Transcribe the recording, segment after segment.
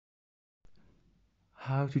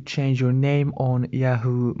How to change your name on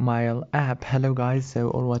Yahoo Mail app. Hello guys, so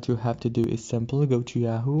all what you have to do is simple. Go to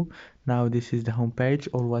Yahoo. Now this is the home page.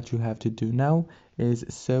 All what you have to do now is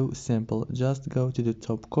so simple. Just go to the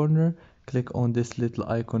top corner, click on this little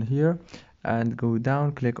icon here and go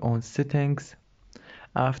down, click on settings.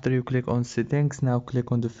 After you click on settings, now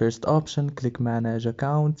click on the first option, click manage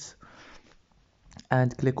accounts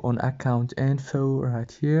and click on account info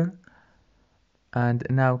right here, and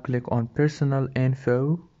now click on personal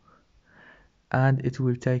info and it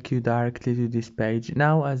will take you directly to this page.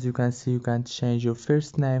 Now as you can see, you can change your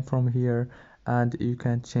first name from here and you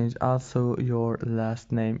can change also your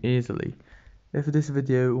last name easily. If this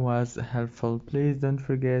video was helpful, please don't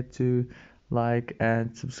forget to like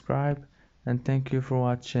and subscribe, and thank you for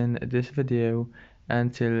watching this video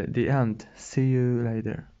until the end. See you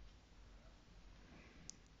later.